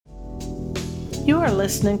You are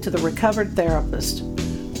listening to The Recovered Therapist,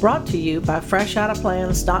 brought to you by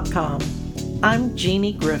FreshOuttaPlans.com. I'm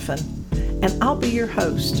Jeannie Griffin, and I'll be your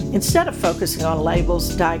host. Instead of focusing on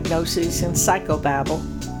labels, diagnoses, and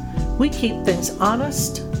psychobabble, we keep things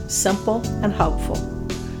honest, simple, and hopeful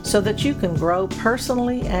so that you can grow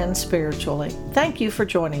personally and spiritually. Thank you for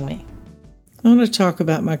joining me. I want to talk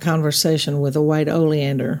about my conversation with a white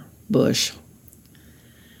oleander bush.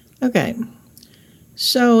 Okay.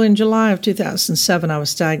 So in July of 2007, I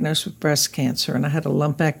was diagnosed with breast cancer, and I had a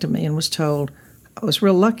lumpectomy and was told I was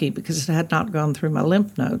real lucky because it had not gone through my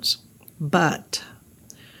lymph nodes. But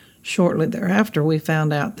shortly thereafter, we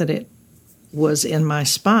found out that it was in my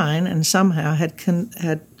spine and somehow had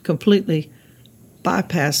completely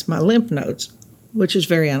bypassed my lymph nodes, which is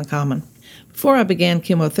very uncommon. Before I began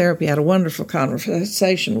chemotherapy, I had a wonderful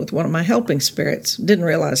conversation with one of my helping spirits. Didn't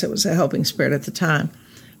realize it was a helping spirit at the time,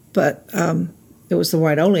 but it was the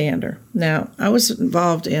white oleander. Now, I was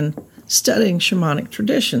involved in studying shamanic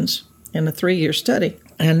traditions in a 3-year study,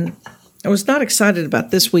 and I was not excited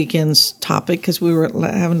about this weekend's topic because we were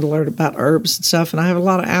having to learn about herbs and stuff, and I have a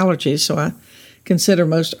lot of allergies, so I consider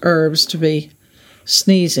most herbs to be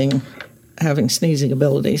having sneezing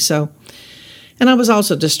ability. And I was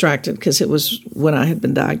also distracted because it was when I had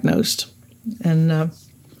been diagnosed. And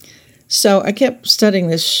so I kept studying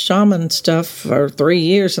this shaman stuff for 3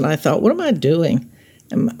 years, and I thought, what am I doing?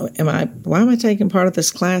 Why am I taking part of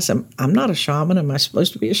this class? I'm not a shaman. Am I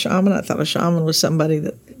supposed to be a shaman? I thought a shaman was somebody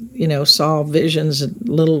that, saw visions as a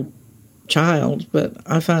little child, but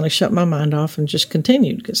I finally shut my mind off and just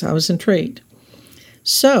continued because I was intrigued.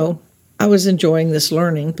 So I was enjoying this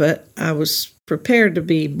learning, but I was prepared to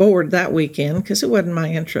be bored that weekend because it wasn't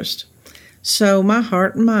my interest. So my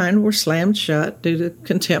heart and mind were slammed shut due to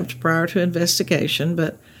contempt prior to investigation,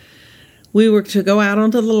 but we were to go out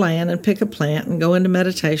onto the land and pick a plant and go into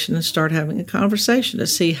meditation and start having a conversation to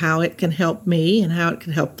see how it can help me and how it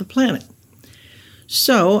can help the planet.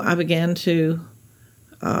 So I began to,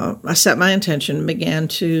 I set my intention and began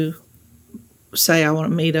to say I want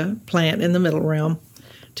to meet a plant in the middle realm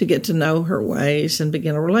to get to know her ways and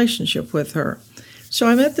begin a relationship with her. So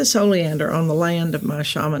I met this oleander on the land of my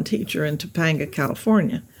shaman teacher in Topanga,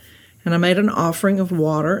 California, and I made an offering of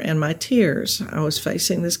water and my tears. I was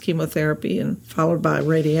facing this chemotherapy and followed by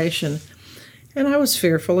radiation, and I was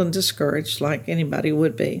fearful and discouraged like anybody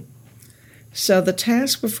would be. So the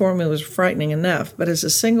task before me was frightening enough, but as a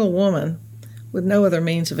single woman with no other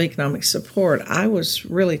means of economic support, I was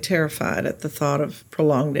really terrified at the thought of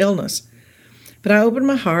prolonged illness. But I opened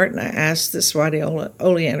my heart and I asked this white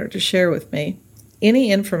oleander to share with me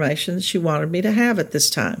any information that she wanted me to have at this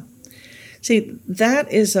time. See,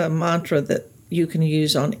 that is a mantra that you can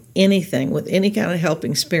use on anything with any kind of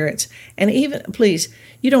helping spirits. And even, please,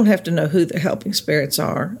 you don't have to know who the helping spirits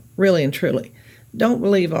are, really and truly. Don't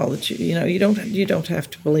believe all that you don't have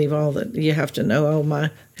to believe all that you have to know. Oh,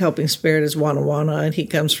 my helping spirit is Wana Wana and he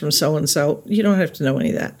comes from so-and-so. You don't have to know any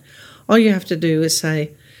of that. All you have to do is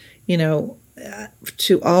say, to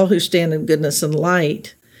all who stand in goodness and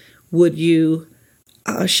light, would you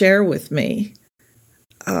share with me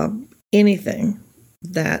anything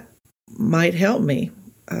that might help me?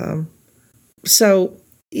 We'll talk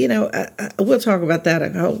about that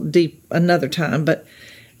another time, but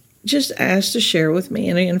just ask to share with me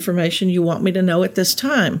any information you want me to know at this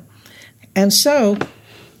time. And so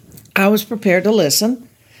I was prepared to listen,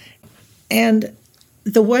 and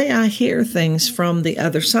the way I hear things from the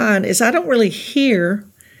other side is I don't really hear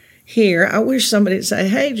here. I wish somebody would say,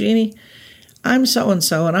 hey, Jeannie, I'm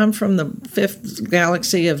so-and-so, and I'm from the 5th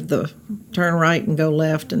galaxy of the turn right and go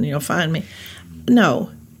left, and you'll find me.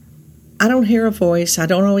 No, I don't hear a voice. I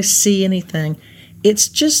don't always see anything. It's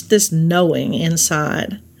just this knowing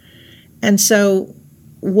inside. And so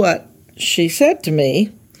what she said to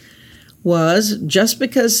me was, just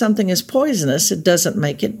because something is poisonous, it doesn't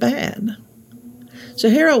make it bad.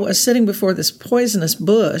 So here I was sitting before this poisonous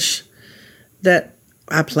bush that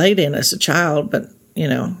I played in as a child, but,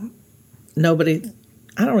 I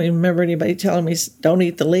don't even remember anybody telling me don't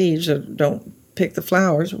eat the leaves or don't pick the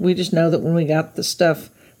flowers. We just know that when we got the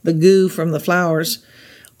goo from the flowers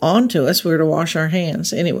onto us, we were to wash our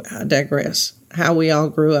hands. Anyway, I digress. How we all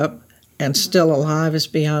grew up and still alive is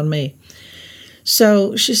beyond me.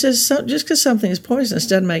 So she says, just because something is poisonous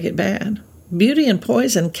doesn't make it bad. Beauty and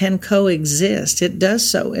poison can coexist. It does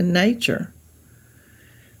so in nature.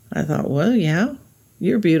 I thought, well, yeah,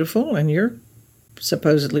 you're beautiful and you're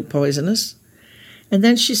supposedly poisonous. And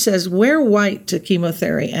then she says, wear white to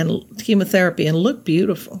chemotherapy and look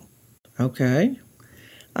beautiful. Okay.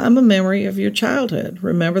 I'm a memory of your childhood.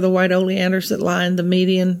 Remember the white oleanders that line the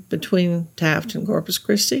median between Taft and Corpus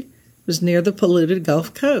Christi? was near the polluted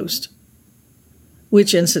Gulf Coast,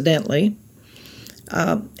 which incidentally,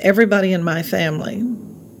 everybody in my family,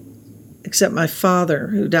 except my father,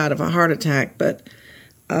 who died of a heart attack, but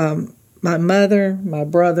my mother, my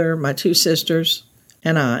brother, my two sisters,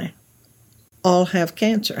 and I all have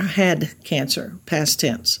cancer. I had cancer, past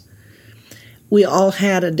tense. We all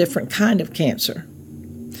had a different kind of cancer.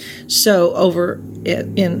 So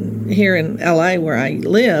here in LA where I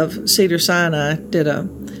live, Cedars-Sinai did a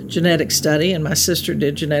genetic study, and my sister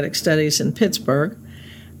did genetic studies in Pittsburgh.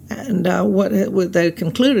 And what they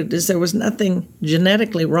concluded is there was nothing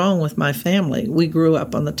genetically wrong with my family. We grew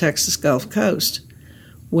up on the Texas Gulf Coast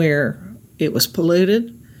where it was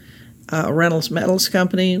polluted. Reynolds Metals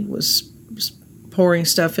Company was pouring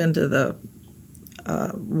stuff into the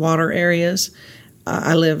water areas.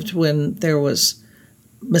 I lived when there was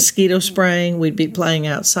mosquito spraying. We'd be playing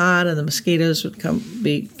outside, and the mosquitoes would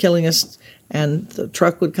be killing us, and the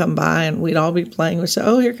truck would come by, and we'd all be playing. We'd say,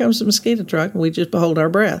 "Oh, here comes the mosquito truck," and we'd just hold our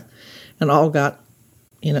breath, and all got,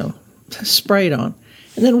 sprayed on.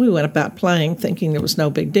 And then we went about playing, thinking there was no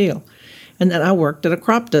big deal. And then I worked at a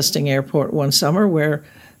crop dusting airport one summer where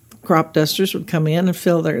crop dusters would come in and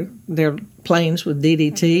fill their planes with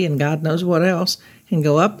DDT and God knows what else, and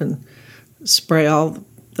go up and spray all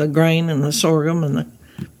the grain and the sorghum and the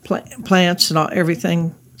plants and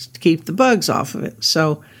everything to keep the bugs off of it.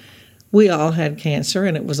 So we all had cancer,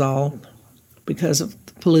 and it was all because of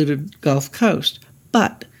the polluted Gulf Coast.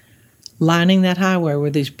 But lining that highway were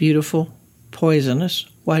these beautiful, poisonous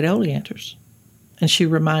white oleanders. And she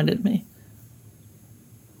reminded me,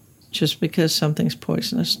 just because something's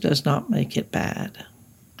poisonous does not make it bad.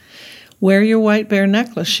 Wear your white bear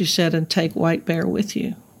necklace, she said, and take white bear with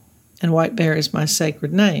you. And white bear is my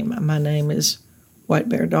sacred name. My name is White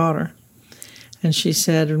Bear Daughter. And she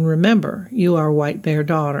said, and remember, you are White Bear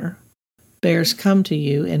Daughter. Bears come to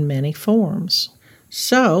you in many forms.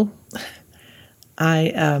 So,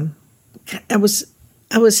 I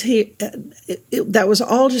was here. That was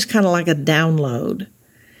all just kind of like a download.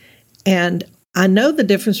 And I know the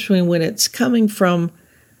difference between when it's coming from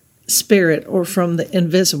spirit or from the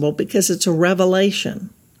invisible, because it's a revelation.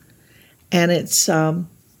 And it's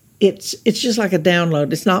just like a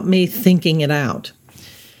download. It's not me thinking it out.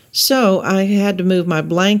 So I had to move my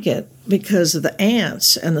blanket because of the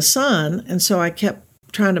ants and the sun, and so I kept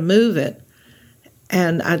trying to move it.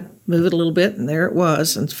 And I'd move it a little bit, and there it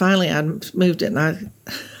was. And finally I moved it, and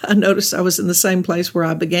I noticed I was in the same place where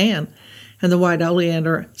I began. And the white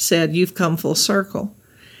oleander said, "You've come full circle."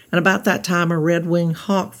 And about that time, a red-winged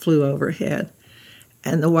hawk flew overhead.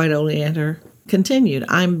 And the white oleander continued,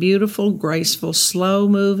 "I'm beautiful, graceful,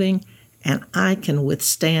 slow-moving, and I can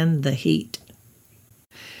withstand the heat."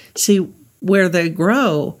 See, where they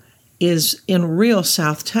grow is in real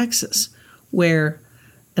South Texas, and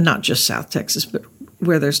not just South Texas, but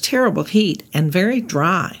where there's terrible heat and very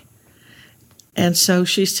dry. And so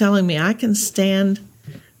she's telling me, I can stand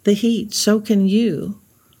the heat, so can you.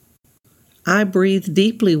 I breathe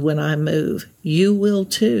deeply when I move. You will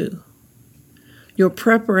too. Your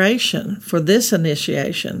preparation for this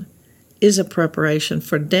initiation is a preparation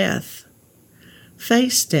for death.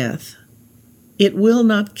 Face death. It will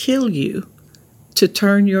not kill you to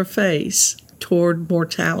turn your face toward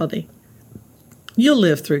mortality. You'll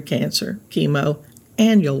live through cancer, chemo,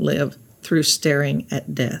 and you'll live through staring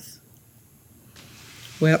at death.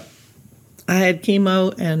 Well, I had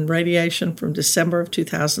chemo and radiation from December of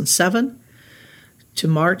 2007 to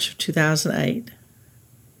March of 2008.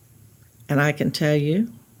 And I can tell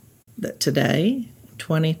you that today,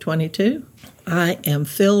 2022, I am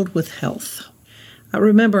filled with health. I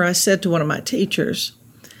remember I said to one of my teachers,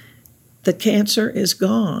 "The cancer is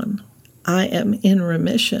gone. I am in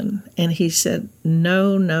remission." And he said,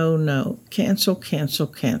 "No, no, no. Cancel, cancel,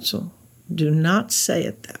 cancel. Do not say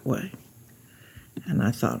it that way." And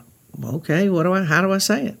I thought, well, okay, how do I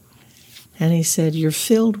say it? And he said, "You're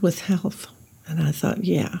filled with health." And I thought,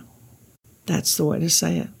 yeah, that's the way to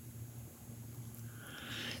say it.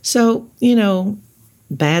 So,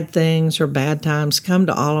 bad things or bad times come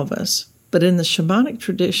to all of us. But in the shamanic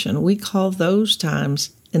tradition, we call those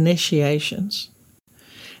times initiations.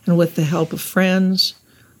 And with the help of friends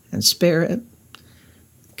and spirit,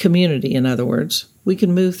 community, in other words, we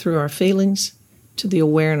can move through our feelings to the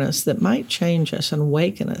awareness that might change us and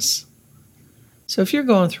awaken us. So if you're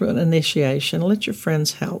going through an initiation, let your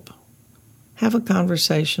friends help. Have a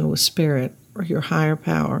conversation with spirit or your higher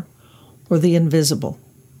power or the invisible.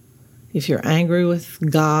 If you're angry with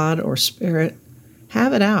God or spirit,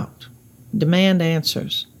 have it out. Demand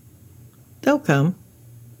answers. They'll come.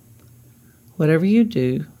 Whatever you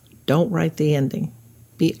do, don't write the ending.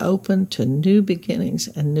 be open to new beginnings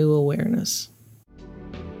and new awareness.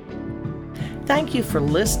 Thank you for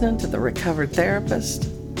listening to The Recovered Therapist,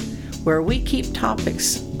 where we keep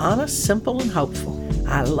topics honest, simple, and hopeful.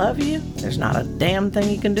 I love you. There's not a damn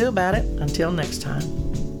thing you can do about it. Until next time.